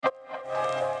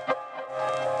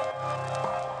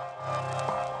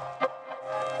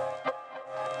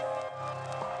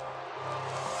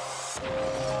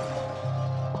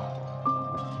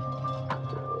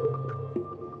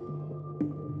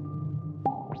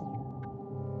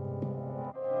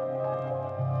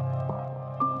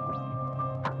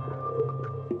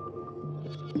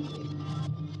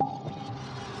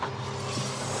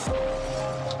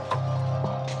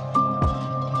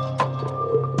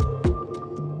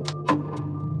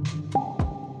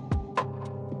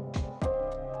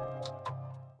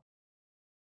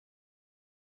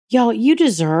Y'all, you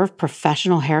deserve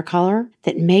professional hair color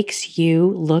that makes you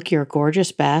look your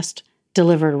gorgeous best,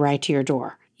 delivered right to your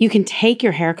door. You can take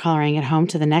your hair coloring at home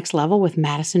to the next level with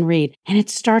Madison Reed, and it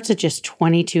starts at just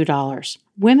 $22.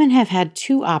 Women have had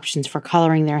two options for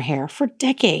coloring their hair for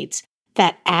decades.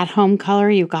 That at-home color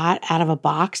you got out of a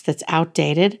box that's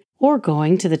outdated, or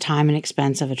going to the time and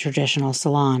expense of a traditional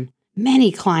salon.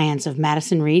 Many clients of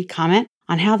Madison Reed comment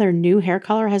on how their new hair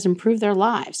color has improved their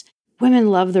lives.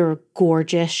 Women love their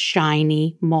gorgeous,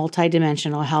 shiny,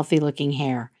 multi-dimensional, healthy-looking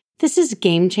hair. This is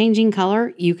game-changing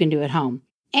color you can do at home,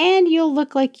 and you'll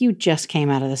look like you just came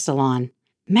out of the salon.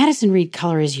 Madison Reed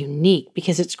color is unique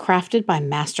because it's crafted by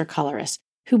master colorists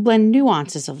who blend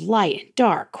nuances of light and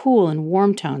dark, cool and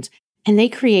warm tones, and they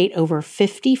create over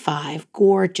 55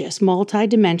 gorgeous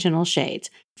multi-dimensional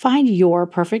shades. Find your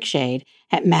perfect shade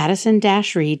at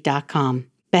madison-reed.com.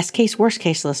 Best case, worst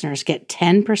case listeners get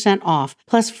 10% off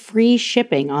plus free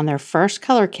shipping on their first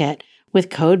color kit with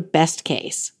code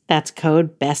BESTCASE. That's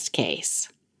code BESTCASE.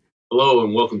 Hello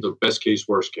and welcome to Best Case,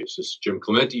 Worst Case. This is Jim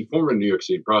Clemente, former New York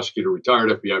City prosecutor, retired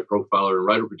FBI profiler, and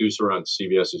writer-producer on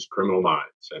CBS's Criminal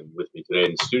Minds. And with me today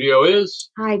in the studio is...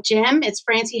 Hi, Jim. It's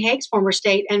Francie Hakes, former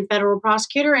state and federal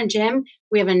prosecutor. And Jim,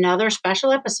 we have another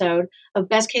special episode of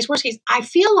Best Case, Worst Case. I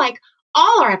feel like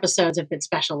all our episodes have been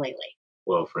special lately.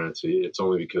 Well, Francie, it's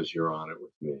only because you're on it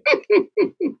with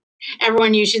me.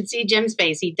 Everyone, you should see Jim's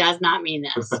face. He does not mean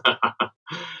this.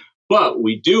 But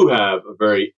we do have a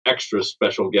very extra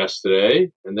special guest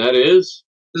today, and that is...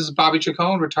 This is Bobby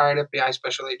Chacon, retired FBI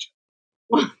special agent.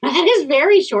 Well, that is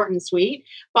very short and sweet.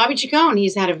 Bobby Chacon,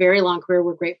 he's had a very long career.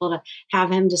 We're grateful to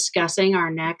have him discussing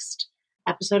our next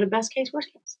episode of Best Case,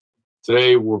 Worst Case.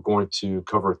 Today, we're going to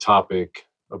cover a topic,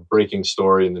 a breaking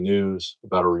story in the news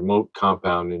about a remote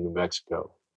compound in New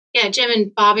Mexico. Yeah, Jim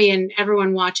and Bobby and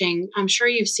everyone watching, I'm sure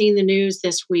you've seen the news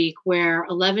this week where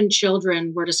 11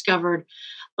 children were discovered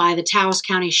by the Taos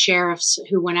County sheriffs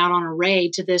who went out on a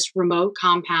raid to this remote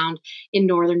compound in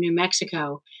northern New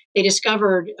Mexico. They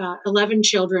discovered 11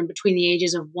 children between the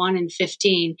ages of 1 and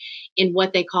 15 in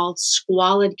what they called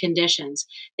squalid conditions.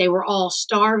 They were all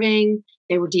starving.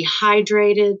 They were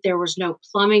dehydrated. There was no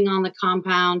plumbing on the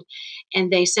compound.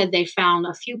 And they said they found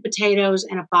a few potatoes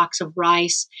and a box of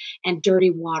rice and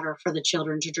dirty water for the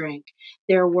children to drink.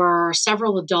 There were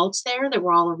several adults there that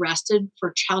were all arrested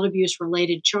for child abuse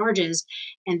related charges.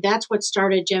 And that's what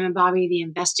started, Jim and Bobby, the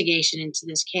investigation into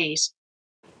this case.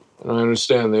 And I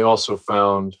understand they also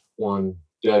found one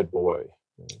dead boy,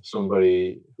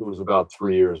 somebody who was about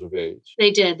 3 years of age. They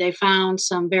did. They found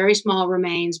some very small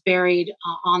remains buried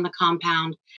on the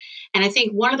compound. And I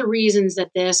think one of the reasons that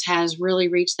this has really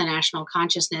reached the national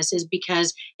consciousness is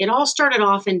because it all started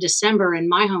off in December in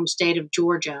my home state of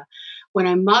Georgia, when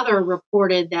a mother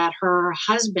reported that her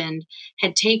husband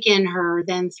had taken her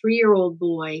then 3-year-old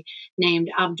boy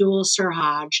named Abdul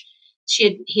Sirhaj.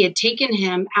 He had taken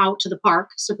him out to the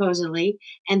park, supposedly,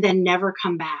 and then never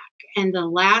come back. And the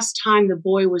last time the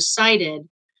boy was sighted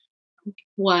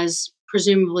was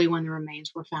presumably when the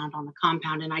remains were found on the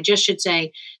compound. And I just should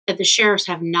say that the sheriffs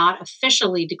have not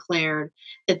officially declared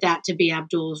that to be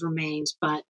Abdul's remains,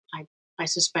 but I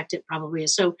suspect it probably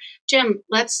is. So, Jim,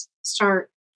 let's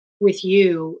start with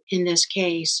you in this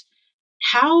case.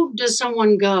 How does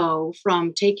someone go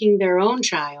from taking their own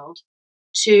child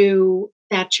to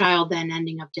that child then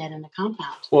ending up dead in the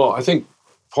compound? Well, I think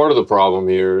part of the problem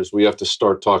here is we have to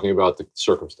start talking about the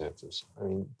circumstances. I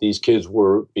mean, these kids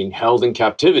were being held in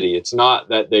captivity. It's not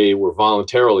that they were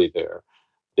voluntarily there.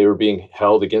 They were being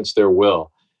held against their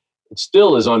will. It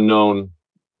still is unknown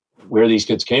where these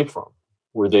kids came from.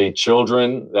 Were they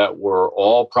children that were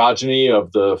all progeny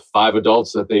of the 5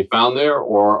 adults that they found there,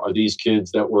 or are these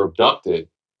kids that were abducted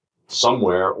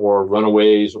somewhere or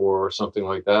runaways or something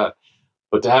like that?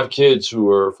 But to have kids who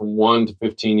are from 1 to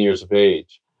 15 years of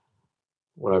age,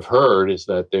 what I've heard is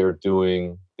that they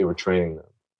were training them,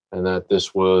 and that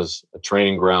this was a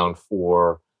training ground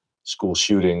for school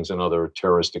shootings and other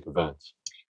terroristic events.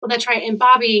 Well, that's right. And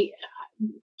Bobby,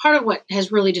 part of what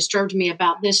has really disturbed me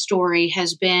about this story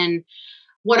has been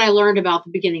what I learned about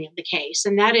the beginning of the case.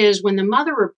 And that is when the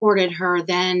mother reported her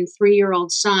then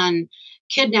 3-year-old son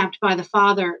kidnapped by the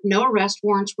father, no arrest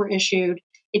warrants were issued.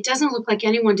 It doesn't look like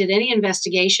anyone did any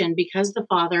investigation because the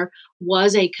father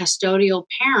was a custodial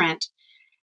parent.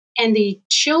 And the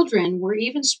children were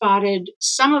even spotted,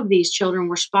 some of these children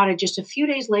were spotted just a few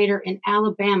days later in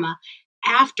Alabama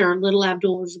after little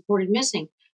Abdul was reported missing.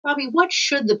 Bobby, what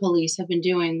should the police have been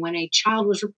doing when a child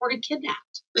was reported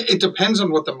kidnapped? It depends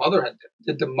on what the mother had done.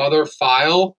 Did the mother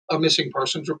file a missing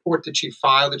persons report? Did she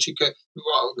file that she could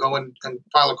go and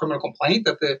file a criminal complaint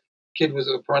that the kid was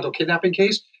a parental kidnapping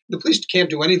case? the police can't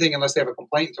do anything unless they have a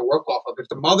complaint to work off of. If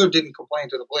the mother didn't complain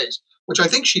to the police, which I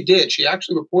think she did, she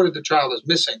actually reported the child as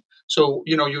missing. So,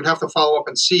 you'd have to follow up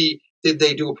and see, did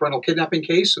they do a parental kidnapping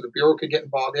case? So the Bureau could get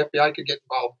involved, the FBI could get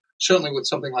involved, certainly with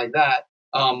something like that.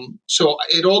 So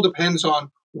it all depends on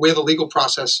where the legal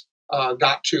process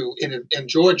got to in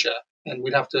Georgia. And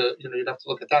you'd have to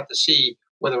look at that to see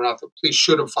whether or not the police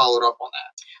should have followed up on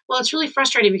that. Well, it's really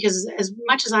frustrating because as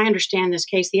much as I understand this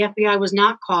case, the FBI was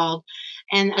not called,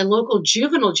 and a local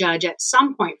juvenile judge at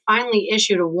some point finally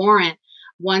issued a warrant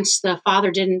once the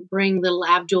father didn't bring little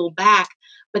Abdul back.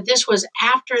 But this was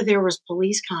after there was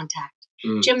police contact.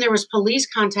 Jim, there was police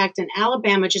contact in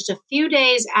Alabama just a few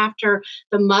days after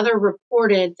the mother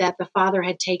reported that the father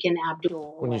had taken Abdul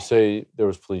away. When you say there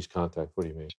was police contact, what do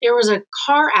you mean? There was a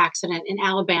car accident in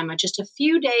Alabama just a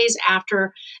few days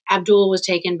after Abdul was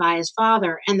taken by his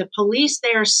father. And the police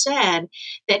there said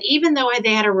that even though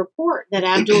they had a report that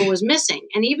Abdul was missing,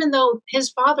 and even though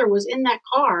his father was in that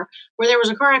car where there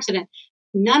was a car accident,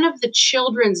 none of the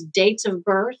children's dates of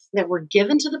birth that were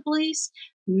given to the police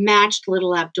matched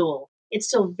little Abdul. It's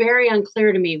still very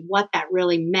unclear to me what that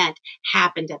really meant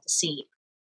happened at the scene.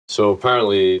 So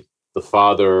apparently the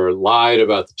father lied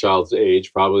about the child's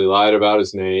age, probably lied about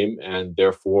his name, and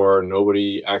therefore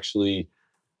nobody actually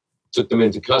took them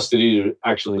into custody to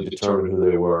actually determine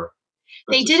who they were.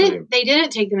 They didn't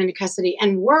take them into custody.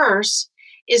 And worse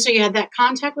is, so you had that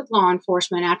contact with law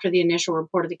enforcement after the initial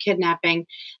report of the kidnapping.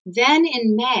 Then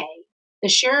in May, the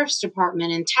sheriff's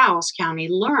department in Taos County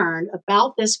learned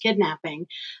about this kidnapping,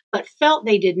 but felt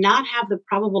they did not have the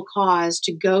probable cause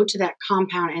to go to that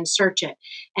compound and search it.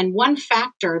 And one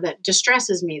factor that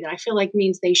distresses me, that I feel like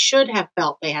means they should have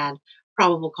felt they had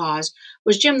probable cause,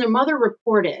 was, Jim, their mother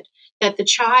reported that the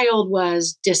child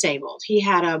was disabled. He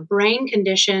had a brain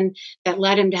condition that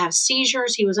led him to have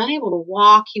seizures. He was unable to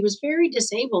walk. He was very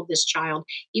disabled, this child,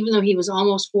 even though he was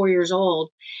almost 4 years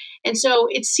old. And so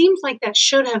it seems like that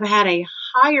should have had a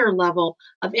higher level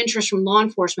of interest from law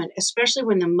enforcement, especially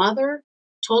when the mother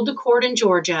told the court in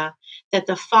Georgia that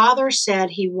the father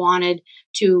said he wanted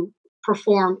to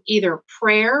perform either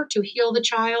prayer to heal the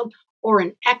child or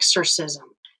an exorcism.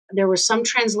 There was some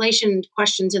translation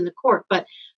questions in the court, but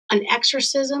an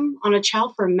exorcism on a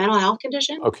child for a mental health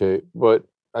condition? Okay, but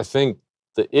I think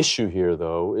the issue here,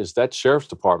 though, is that sheriff's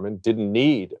department didn't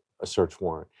need a search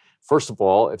warrant. First of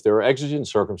all, if there are exigent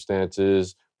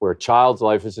circumstances where a child's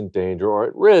life is in danger or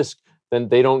at risk, then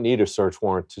they don't need a search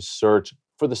warrant to search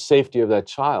for the safety of that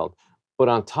child. But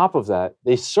on top of that,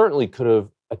 they certainly could have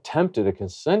attempted a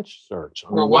consent search.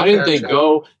 I mean, why didn't they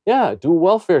go, do a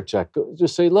welfare check?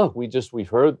 Just say, look, we've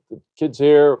heard the kids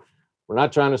here. We're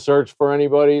not trying to search for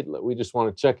anybody. We just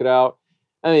want to check it out.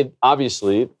 I mean,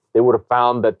 obviously, they would have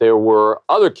found that there were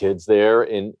other kids there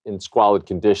in squalid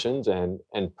conditions and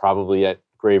probably at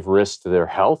grave risk to their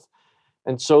health.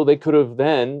 And so they could have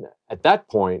then, at that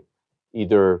point,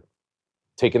 either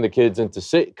taken the kids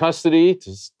into custody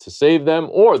to save them,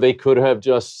 or they could have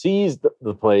just seized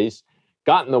the place,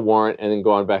 gotten the warrant, and then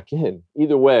gone back in.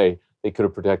 Either way, they could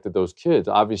have protected those kids.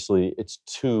 Obviously, it's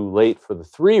too late for the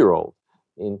 3-year-old.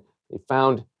 And they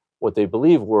found what they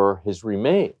believe were his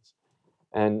remains.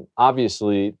 And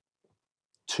obviously,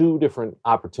 2 different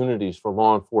opportunities for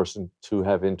law enforcement to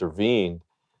have intervened,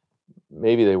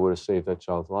 maybe they would have saved that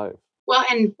child's life. Well,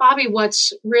 and Bobby,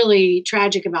 what's really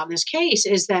tragic about this case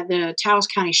is that the Taos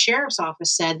County Sheriff's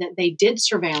Office said that they did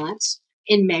surveillance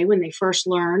in May when they first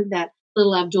learned that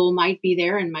little Abdul might be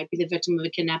there and might be the victim of a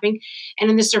kidnapping. And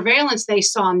in the surveillance, they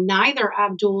saw neither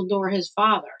Abdul nor his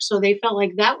father. So they felt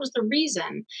like that was the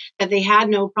reason that they had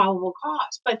no probable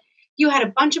cause. But you had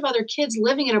a bunch of other kids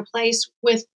living in a place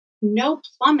with no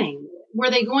plumbing.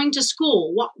 Were they going to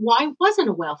school? Why wasn't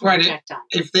a welfare check done?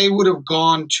 If they would have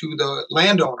gone to the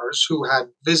landowners who had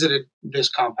visited this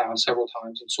compound several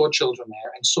times and saw children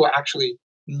there and saw actually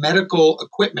medical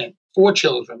equipment for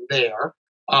children there,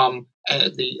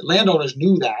 the landowners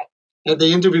knew that. If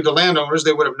they interviewed the landowners,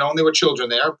 they would have known there were children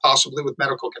there, possibly with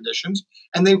medical conditions,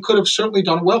 and they could have certainly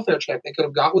done a welfare check. They could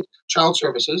have got with child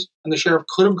services, and the sheriff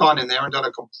could have gone in there and done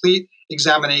a complete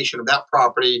examination of that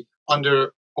property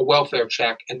under a welfare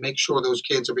check and make sure those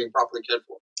kids are being properly cared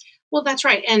for. Well, that's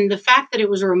right. And the fact that it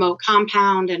was a remote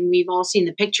compound and we've all seen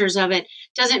the pictures of it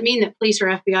doesn't mean that police or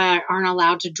FBI aren't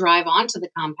allowed to drive onto the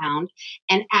compound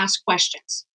and ask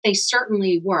questions. They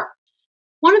certainly were.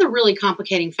 One of the really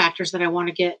complicating factors that I want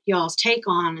to get y'all's take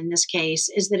on in this case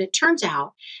is that it turns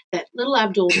out that little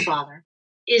Abdul's father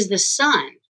is the son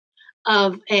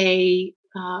of a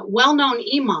well-known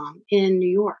imam in New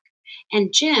York.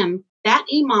 And Jim, that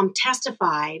imam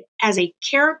testified as a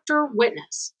character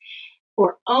witness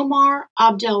for Omar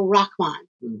Abdel Rahman,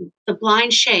 the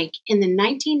blind sheikh, in the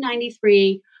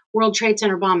 1993 World Trade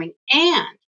Center bombing.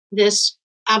 And this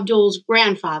Abdul's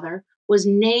grandfather was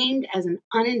named as an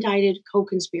unindicted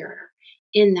co-conspirator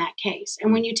in that case.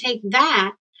 And when you take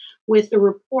that with the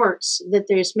reports that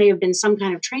this may have been some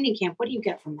kind of training camp, what do you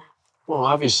get from that? Well,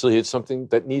 obviously, it's something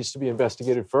that needs to be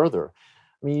investigated further.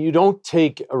 I mean, you don't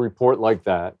take a report like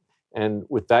that and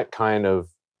with that kind of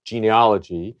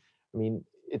genealogy, I mean,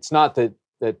 it's not that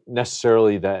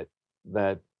necessarily that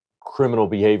criminal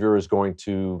behavior is going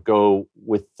to go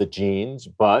with the genes,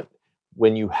 but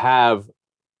when you have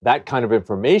that kind of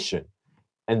information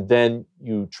and then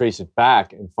you trace it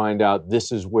back and find out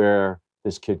this is where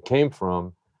this kid came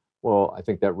from, well, I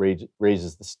think that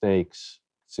raises the stakes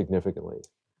significantly.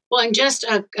 Well, and just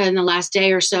in the last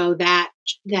day or so, that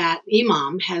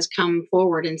imam has come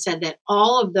forward and said that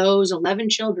all of those 11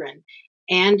 children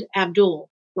and Abdul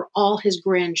were all his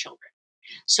grandchildren.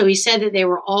 So he said that they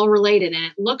were all related, and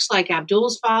it looks like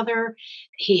Abdul's father,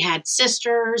 he had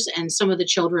sisters, and some of the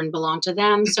children belonged to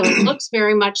them. So it looks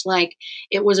very much like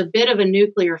it was a bit of a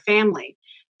nuclear family.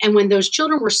 And when those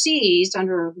children were seized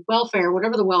under welfare,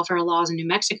 whatever the welfare laws in New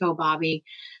Mexico, Bobby,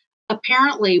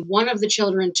 apparently one of the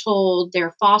children told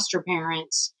their foster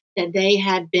parents that they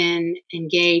had been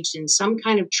engaged in some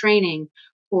kind of training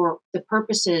for the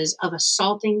purposes of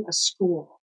assaulting a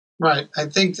school. Right. I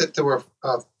think that there were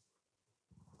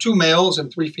 2 males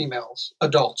and 3 females,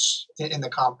 adults in the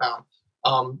compound.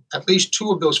 At least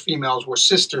 2 of those females were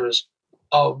sisters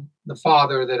of the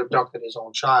father that abducted his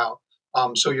own child.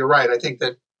 So you're right. I think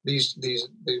that at least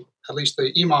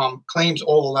the imam claims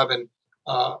all 11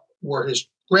 were his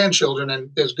grandchildren,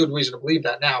 and there's good reason to believe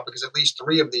that now because at least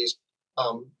 3 of these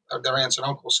are their aunts and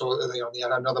uncles. So they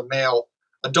had another male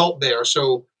adult there.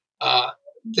 So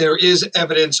there is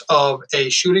evidence of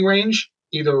a shooting range,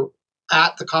 either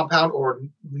at the compound or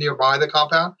nearby the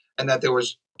compound, and that there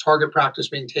was target practice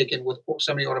being taken with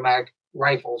semi-automatic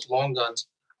rifles, long guns,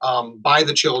 by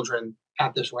the children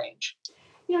at this range.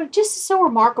 Just so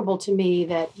remarkable to me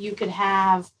that you could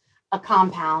have a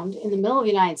compound in the middle of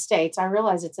the United States. I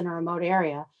realize it's in a remote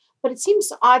area, but it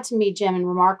seems odd to me, Jim, and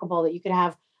remarkable that you could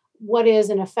have what is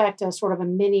in effect a sort of a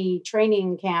mini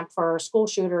training camp for school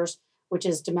shooters, which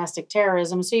is domestic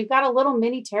terrorism. So you've got a little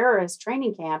mini terrorist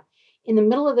training camp in the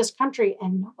middle of this country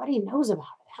and nobody knows about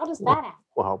it. How does that happen?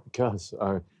 Well, because,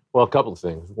 a couple of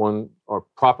things. One are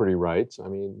property rights. I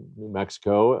mean, New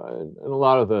Mexico and a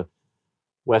lot of the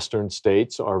Western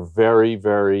states are very,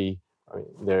 very,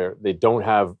 they don't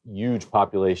have huge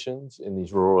populations in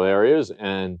these rural areas,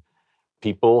 and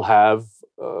people have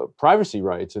privacy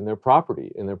rights in their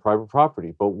property, in their private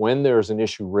property. But when there's an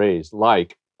issue raised,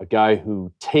 like a guy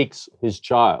who takes his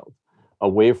child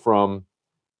away from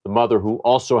the mother who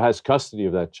also has custody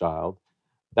of that child,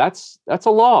 that's a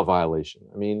law violation.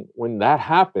 I mean, when that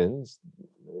happens,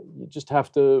 you just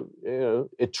have to,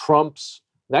 it trumps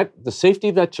that, the safety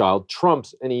of that child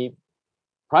trumps any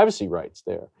privacy rights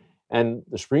there. And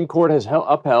the Supreme Court has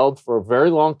upheld for a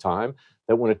very long time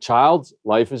that when a child's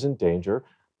life is in danger,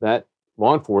 that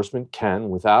law enforcement can,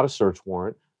 without a search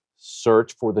warrant,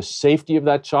 search for the safety of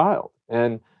that child.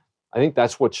 And I think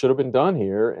that's what should have been done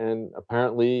here. And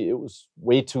apparently it was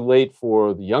way too late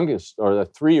for the youngest, or the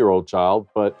 3-year-old child,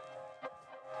 but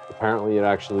apparently it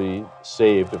actually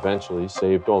eventually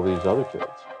saved all these other kids.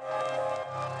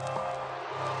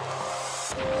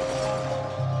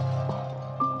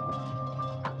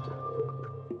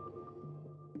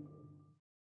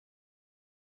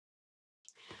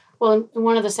 Well,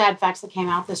 one of the sad facts that came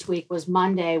out this week was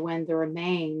Monday when the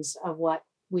remains of what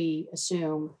we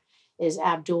assume is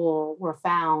Abdul were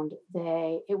found.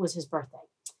 It was his birthday.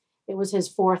 It was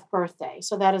his 4th birthday.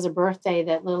 So that is a birthday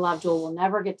that little Abdul will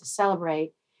never get to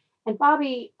celebrate. And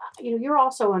Bobby, you're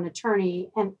also an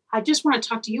attorney, and I just want to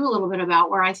talk to you a little bit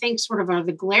about where I think sort of are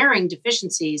the glaring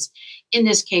deficiencies in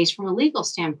this case from a legal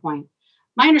standpoint.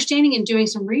 My understanding in doing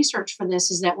some research for this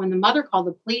is that when the mother called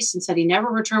the police and said he never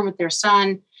returned with their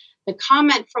son, the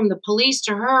comment from the police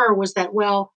to her was that,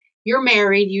 well, you're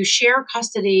married, you share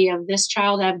custody of this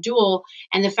child, Abdul,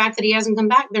 and the fact that he hasn't come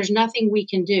back, there's nothing we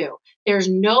can do. There's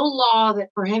no law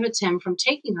that prohibits him from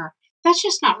taking her. That's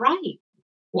just not right.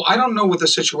 Well, I don't know what the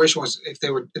situation was, if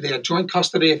they had joint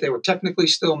custody, if they were technically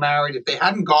still married, if they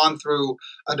hadn't gone through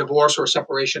a divorce or a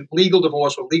separation, legal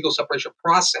divorce or legal separation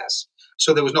process.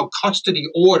 So there was no custody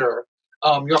order.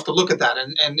 You have to look at that.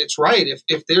 And it's right.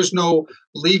 If there's no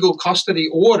legal custody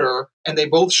order and they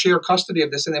both share custody of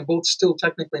this and they're both still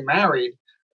technically married,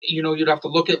 you'd have to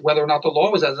look at whether or not the law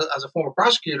was, as a former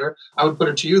prosecutor, I would put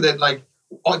it to you that,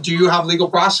 do you have legal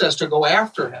process to go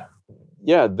after him?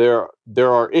 yeah,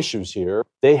 there are issues here.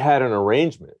 They had an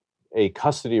arrangement, a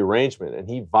custody arrangement, and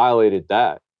he violated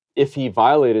that. If he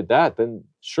violated that, then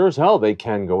sure as hell they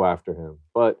can go after him.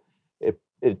 But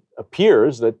it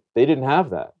appears that they didn't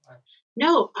have that.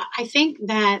 No, I think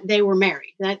that they were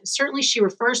married. That certainly she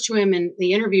refers to him in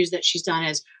the interviews that she's done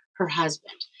as her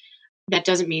husband. That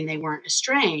doesn't mean they weren't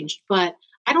estranged, but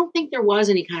I don't think there was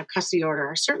any kind of custody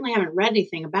order. I certainly haven't read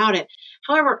anything about it.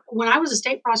 However, when I was a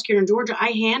state prosecutor in Georgia,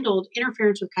 I handled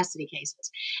interference with custody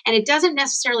cases. And it doesn't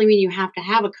necessarily mean you have to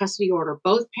have a custody order.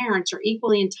 Both parents are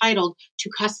equally entitled to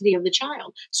custody of the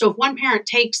child. So if one parent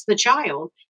takes the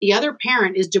child, the other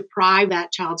parent is deprived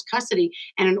that child's custody,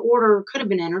 and an order could have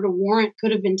been entered, a warrant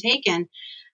could have been taken.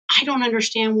 I don't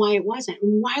understand why it wasn't.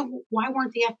 Why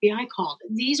weren't the FBI called?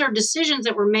 These are decisions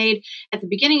that were made at the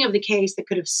beginning of the case that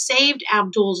could have saved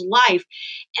Abdul's life.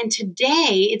 And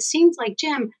today, it seems like,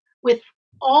 Jim, with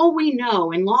all we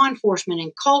know in law enforcement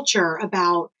and culture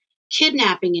about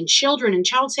kidnapping and children and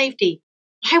child safety,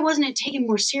 why wasn't it taken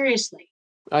more seriously?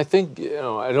 I think,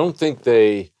 I don't think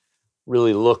they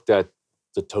really looked at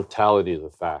the totality of the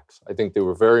facts. I think they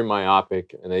were very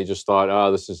myopic, and they just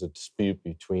thought, this is a dispute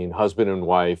between husband and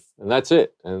wife, and that's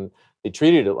it. And they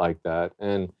treated it like that.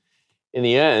 And in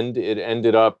the end, it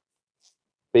ended up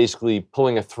basically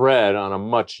pulling a thread on a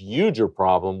much huger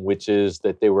problem, which is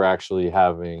that they were actually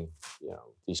having,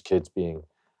 these kids being,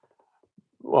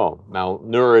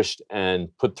 malnourished and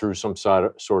put through some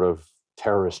sort of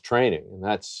terrorist training. And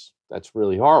that's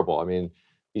really horrible. I mean,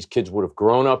 these kids would have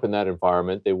grown up in that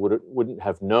environment. They wouldn't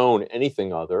have known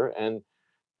anything other, and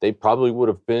they probably would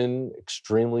have been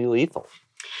extremely lethal.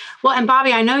 Well, and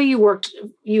Bobby, I know you were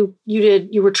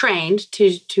trained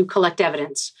to collect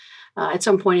evidence at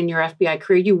some point in your FBI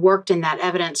career. You worked in that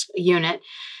evidence unit.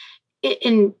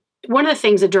 And one of the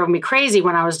things that drove me crazy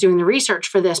when I was doing the research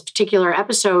for this particular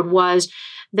episode was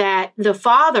that the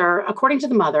father, according to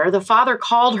the mother, the father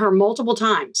called her multiple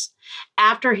times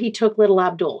after he took little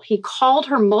Abdul. He called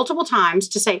her multiple times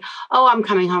to say, I'm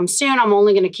coming home soon. I'm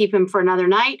only going to keep him for another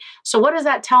night. So what does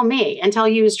that tell me and tell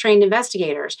you as trained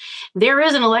investigators? There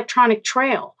is an electronic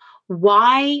trail.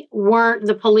 Why weren't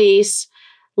the police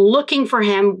looking for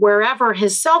him wherever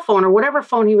his cell phone or whatever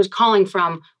phone he was calling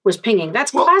from was pinging?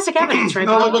 That's classic evidence, right?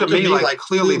 No, it looked to me like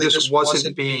clearly this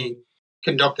wasn't being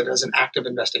conducted as an active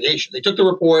investigation. They took the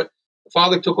report, the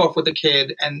father took off with the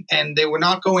kid, and they were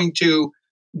not going to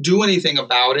do anything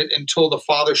about it until the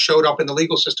father showed up in the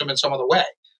legal system in some other way.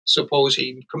 Suppose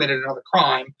he committed another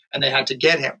crime and they had to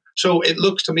get him. So it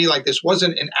looks to me like this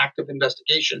wasn't an active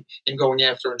investigation in going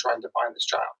after and trying to find this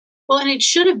child. Well, and it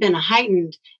should have been a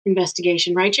heightened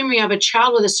investigation, right, Jim? We have a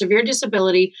child with a severe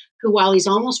disability who, while he's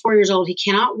almost 4 years old, he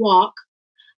cannot walk.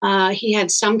 He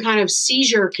had some kind of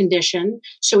seizure condition,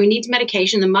 so he needs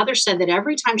medication. The mother said that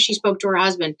every time she spoke to her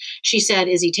husband, she said,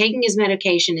 is he taking his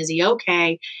medication? Is he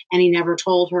okay? And he never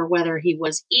told her whether he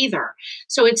was either.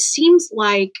 So it seems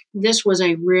like this was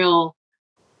a real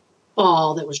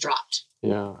ball that was dropped.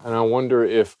 Yeah, and I wonder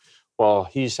if while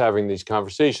he's having these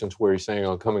conversations where he's saying,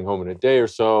 I'm coming home in a day or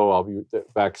so, I'll be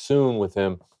back soon with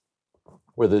him,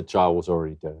 where the child was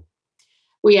already dead.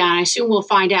 Well, yeah, and I assume we'll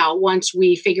find out once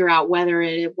we figure out whether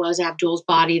it was Abdul's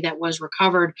body that was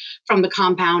recovered from the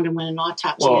compound and when an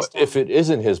autopsy is done. If it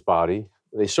isn't his body,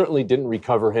 they certainly didn't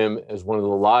recover him as one of the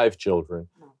live children.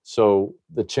 No. So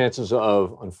the chances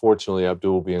of, unfortunately,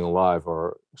 Abdul being alive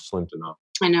are slim to none.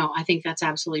 I know. I think that's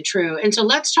absolutely true. And so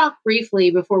let's talk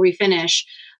briefly before we finish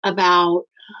about,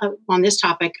 on this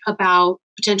topic, about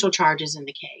potential charges in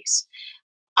the case.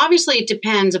 Obviously, it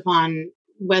depends upon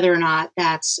whether or not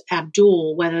that's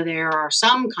Abdul, whether there are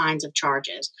some kinds of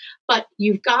charges. But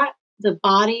you've got the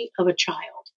body of a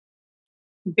child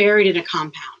buried in a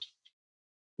compound.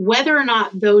 Whether or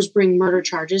not those bring murder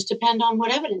charges depend on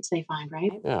what evidence they find,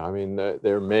 right? Yeah, I mean,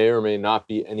 there may or may not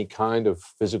be any kind of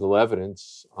physical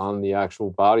evidence on the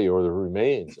actual body or the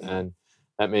remains, and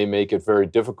that may make it very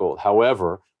difficult.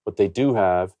 However, what they do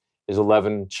have is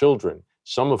 11 children,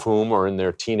 some of whom are in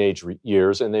their teenage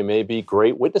years, and they may be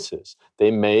great witnesses. They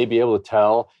may be able to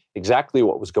tell exactly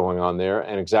what was going on there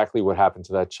and exactly what happened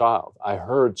to that child. I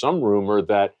heard some rumor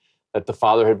that the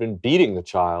father had been beating the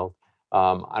child.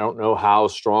 I don't know how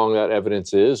strong that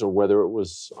evidence is or whether it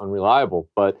was unreliable,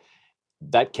 but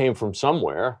that came from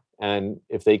somewhere. And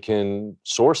if they can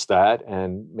source that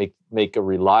and make that a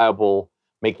reliable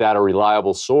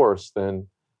source, then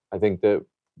I think that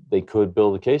they could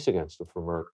build a case against them for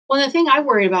murder. Well, the thing I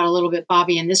worried about a little bit,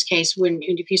 Bobby, in this case,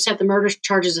 if you set the murder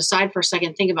charges aside for a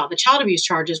second, think about the child abuse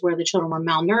charges where the children were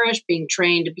malnourished, being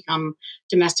trained to become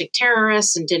domestic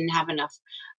terrorists and didn't have enough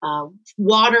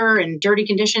water and dirty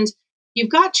conditions. You've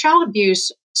got child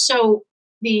abuse. So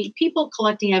the people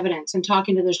collecting evidence and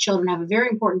talking to those children have a very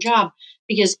important job,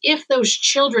 because if those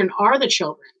children are the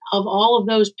children of all of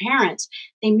those parents,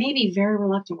 they may be very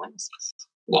reluctant witnesses.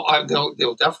 Well,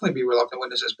 they'll definitely be reluctant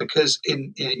witnesses because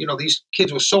these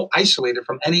kids were so isolated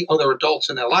from any other adults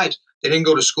in their lives. They didn't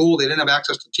go to school. They didn't have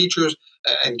access to teachers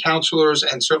and counselors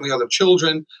and certainly other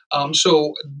children.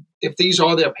 So if these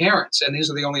are their parents and these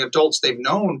are the only adults they've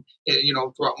known,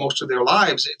 throughout most of their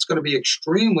lives, it's going to be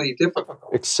extremely difficult.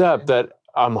 Except that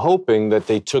I'm hoping that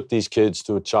they took these kids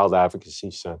to a child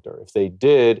advocacy center. If they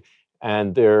did,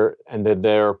 and then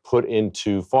they're put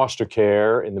into foster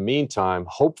care in the meantime,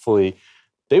 hopefully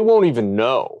they won't even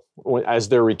know as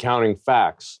they're recounting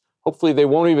facts. Hopefully they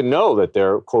won't even know that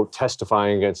they're, quote,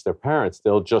 testifying against their parents.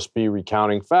 They'll just be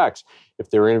recounting facts. If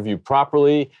they're interviewed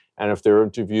properly and if they're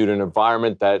interviewed in an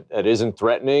environment that isn't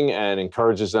threatening and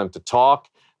encourages them to talk,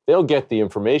 they'll get the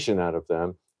information out of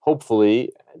them.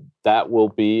 Hopefully that will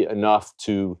be enough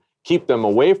to keep them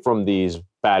away from these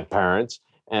bad parents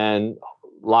and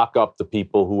lock up the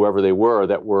people, whoever they were,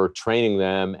 that were training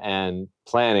them and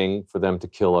planning for them to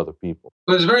kill other people.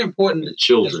 But it's very important,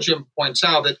 children, as Jim points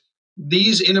out, that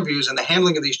these interviews and the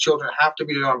handling of these children have to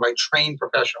be done by trained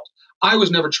professionals. I was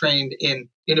never trained in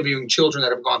interviewing children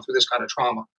that have gone through this kind of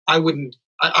trauma. I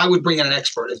would bring in an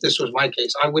expert if this was my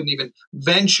case. I wouldn't even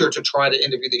venture to try to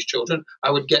interview these children.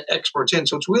 I would get experts in.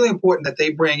 So it's really important that they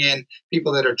bring in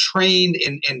people that are trained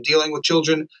in dealing with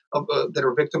children that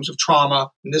are victims of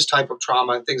trauma and this type of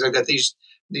trauma and things like that.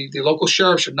 The local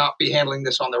sheriff should not be handling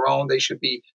this on their own. They should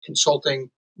be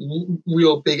consulting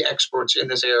real big experts in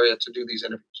this area to do these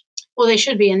interviews. Well, they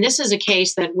should be. And this is a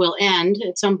case that will end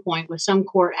at some point with some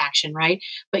court action, right?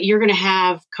 But you're going to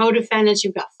have co-defendants.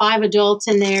 You've got 5 adults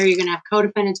in there. You're going to have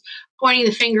co-defendants pointing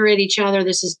the finger at each other.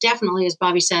 This is definitely, as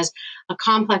Bobby says, a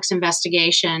complex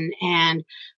investigation. And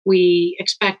we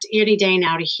expect any day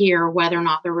now to hear whether or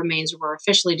not the remains were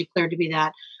officially declared to be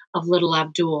that of little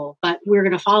Abdul. But we're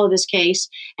going to follow this case,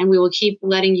 and we will keep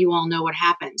letting you all know what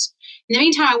happens. In the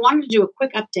meantime, I wanted to do a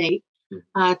quick update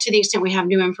to the extent we have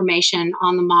new information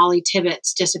on the Molly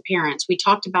Tibbetts disappearance. We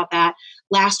talked about that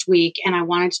last week, and I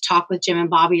wanted to talk with Jim and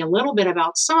Bobby a little bit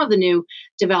about some of the new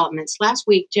developments. Last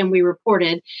week, Jim, we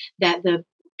reported that the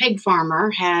pig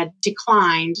farmer had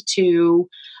declined to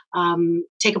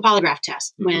take a polygraph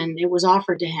test when it was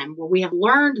offered to him. Well, we have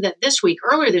learned that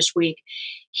earlier this week,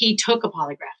 he took a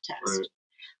polygraph test. Right.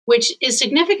 Which is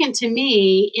significant to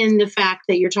me in the fact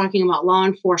that you're talking about law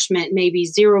enforcement maybe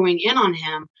zeroing in on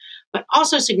him, but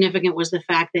also significant was the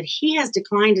fact that he has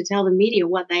declined to tell the media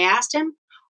what they asked him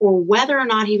or whether or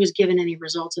not he was given any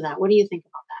results of that. What do you think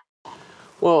about that?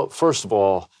 Well, first of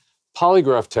all,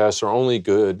 polygraph tests are only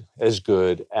good as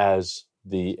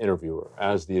the interviewer,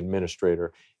 as the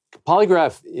administrator.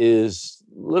 Polygraph is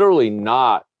literally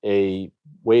not a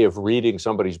way of reading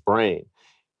somebody's brain.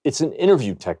 It's an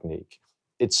interview technique.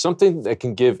 It's something that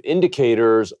can give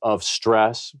indicators of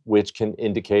stress, which can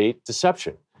indicate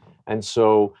deception. And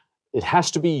so it has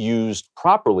to be used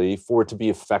properly for it to be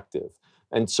effective.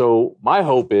 And so my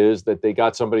hope is that they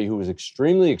got somebody who was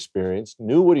extremely experienced,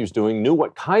 knew what he was doing, knew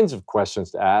what kinds of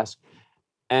questions to ask,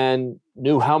 and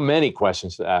knew how many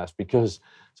questions to ask. Because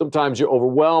sometimes you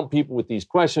overwhelm people with these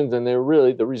questions and the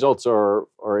results are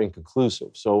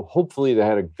inconclusive. So hopefully they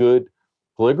had a good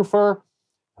polygrapher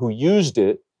who used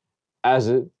it as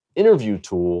an interview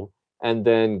tool and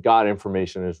then got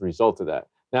information as a result of that.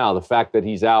 Now, the fact that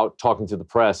he's out talking to the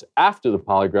press after the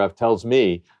polygraph tells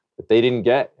me that they didn't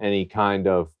get any kind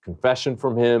of confession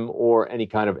from him or any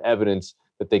kind of evidence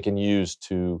that they can use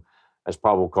as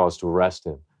probable cause to arrest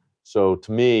him. So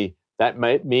to me, that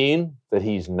might mean that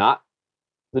he's not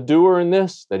the doer in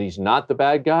this, that he's not the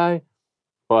bad guy,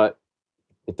 but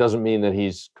it doesn't mean that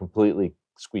he's completely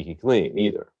squeaky clean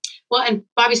either. Well, and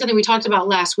Bobby, something we talked about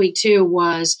last week, too,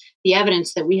 was the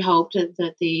evidence that we hoped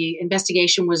that the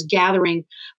investigation was gathering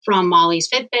from Molly's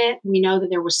Fitbit. We know that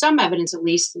there was some evidence, at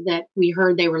least, that we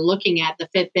heard they were looking at the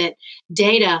Fitbit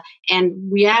data. And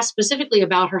we asked specifically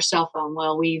about her cell phone.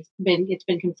 Well, it's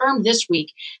been confirmed this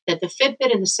week that the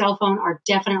Fitbit and the cell phone are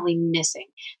definitely missing.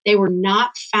 They were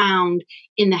not found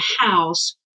in the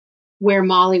house where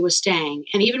Molly was staying.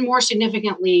 And even more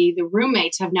significantly, the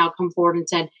roommates have now come forward and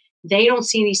said, they don't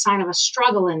see any sign of a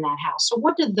struggle in that house. So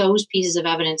what did those pieces of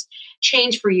evidence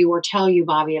change for you or tell you,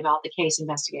 Bobby, about the case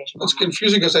investigation? Well, it's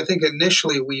confusing because I think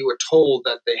initially we were told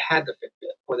that they had the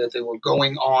Fitbit or that they were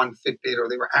going on Fitbit or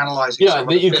they were analyzing. Yeah,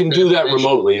 that you can do that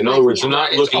remotely. In other words, you're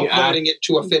not looking at uploading it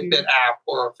to a Fitbit app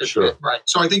or a Fitbit. Sure. Right.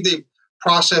 So I think they've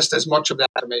processed as much of that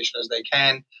information as they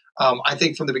can. I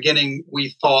think from the beginning,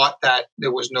 we thought that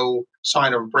there was no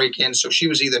sign of break-in. So she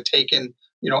was either taken,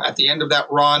 at the end of that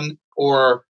run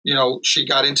or she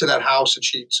got into that house and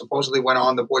she supposedly went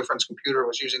on the boyfriend's computer,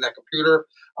 was using that computer.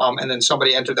 And then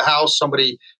somebody entered the house.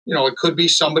 Somebody, it could be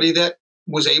somebody that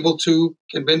was able to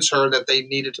convince her that they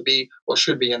needed to be or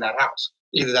should be in that house.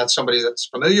 Either that's somebody that's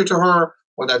familiar to her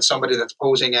or that's somebody that's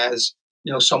posing as,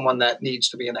 someone that needs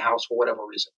to be in the house for whatever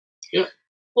reason. Yeah.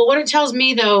 Well, what it tells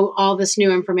me, though, all this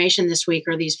new information this week,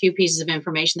 or these few pieces of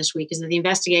information this week, is that the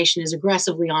investigation is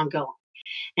aggressively ongoing.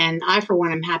 And I, for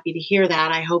one, am happy to hear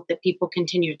that. I hope that people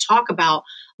continue to talk about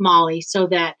Molly so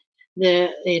that the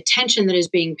attention that is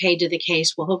being paid to the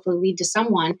case will hopefully lead to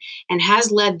someone, and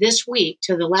has led this week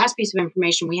to the last piece of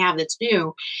information we have that's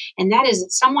new. And that is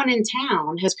that someone in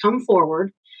town has come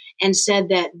forward and said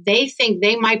that they think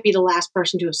they might be the last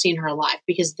person to have seen her alive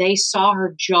because they saw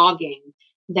her jogging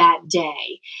that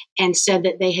day and said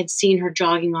that they had seen her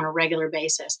jogging on a regular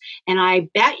basis. And I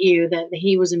bet you that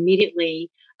he was immediately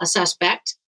a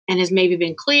suspect and has maybe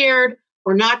been cleared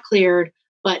or not cleared,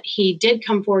 but he did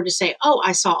come forward to say, oh,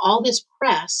 I saw all this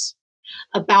press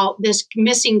about this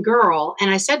missing girl. And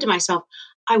I said to myself,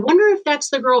 I wonder if that's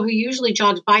the girl who usually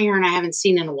jogs by here and I haven't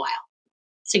seen in a while.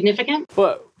 Significant?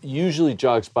 But usually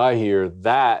jogs by here,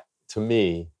 that to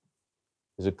me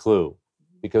is a clue,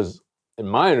 because in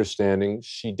my understanding,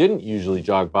 she didn't usually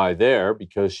jog by there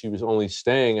because she was only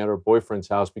staying at her boyfriend's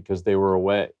house because they were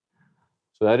away.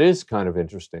 So that is kind of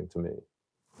interesting to me.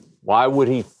 Why would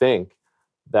he think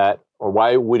that, or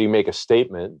why would he make a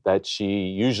statement that she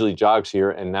usually jogs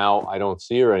here and now I don't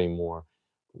see her anymore?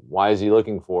 Why is he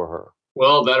looking for her?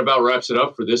 Well, that about wraps it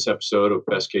up for this episode of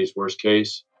Best Case, Worst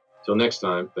Case. Till next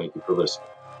time, thank you for listening.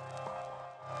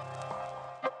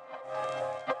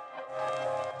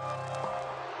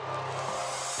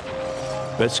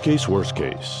 Best Case, Worst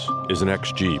Case is an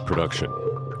XG production.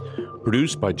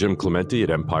 Produced by Jim Clemente at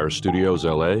Empire Studios,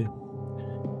 LA.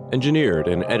 Engineered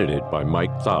and edited by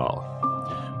Mike Thal.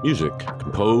 Music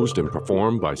composed and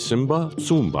performed by Simba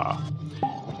Tsumba.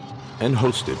 And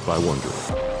hosted by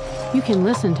Wondery. You can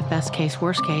listen to Best Case,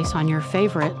 Worst Case on your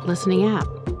favorite listening app.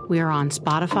 We are on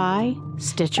Spotify,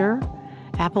 Stitcher,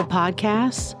 Apple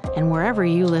Podcasts, and wherever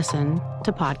you listen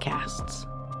to podcasts.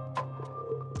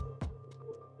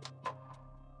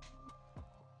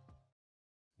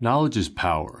 Knowledge is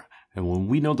power, and when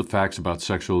we know the facts about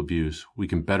sexual abuse, we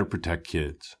can better protect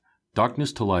kids.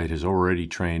 Darkness to Light has already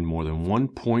trained more than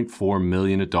 1.4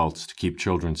 million adults to keep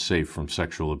children safe from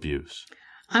sexual abuse.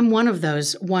 I'm one of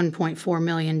those 1.4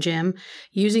 million, Jim.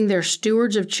 Using their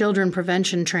Stewards of Children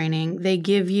prevention training, they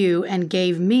give you and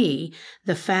gave me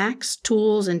the facts,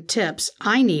 tools, and tips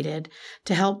I needed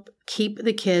to help keep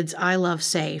the kids I love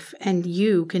safe, and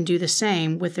you can do the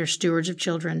same with their Stewards of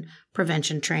Children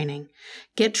prevention training.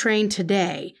 Get trained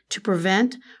today to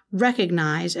prevent,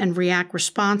 recognize, and react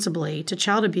responsibly to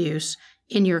child abuse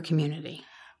in your community.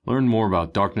 Learn more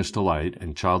about Darkness to Light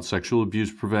and child sexual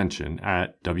abuse prevention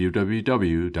at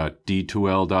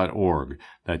www.d2l.org.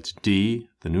 That's D,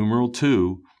 the numeral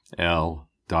 2,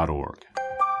 L.org.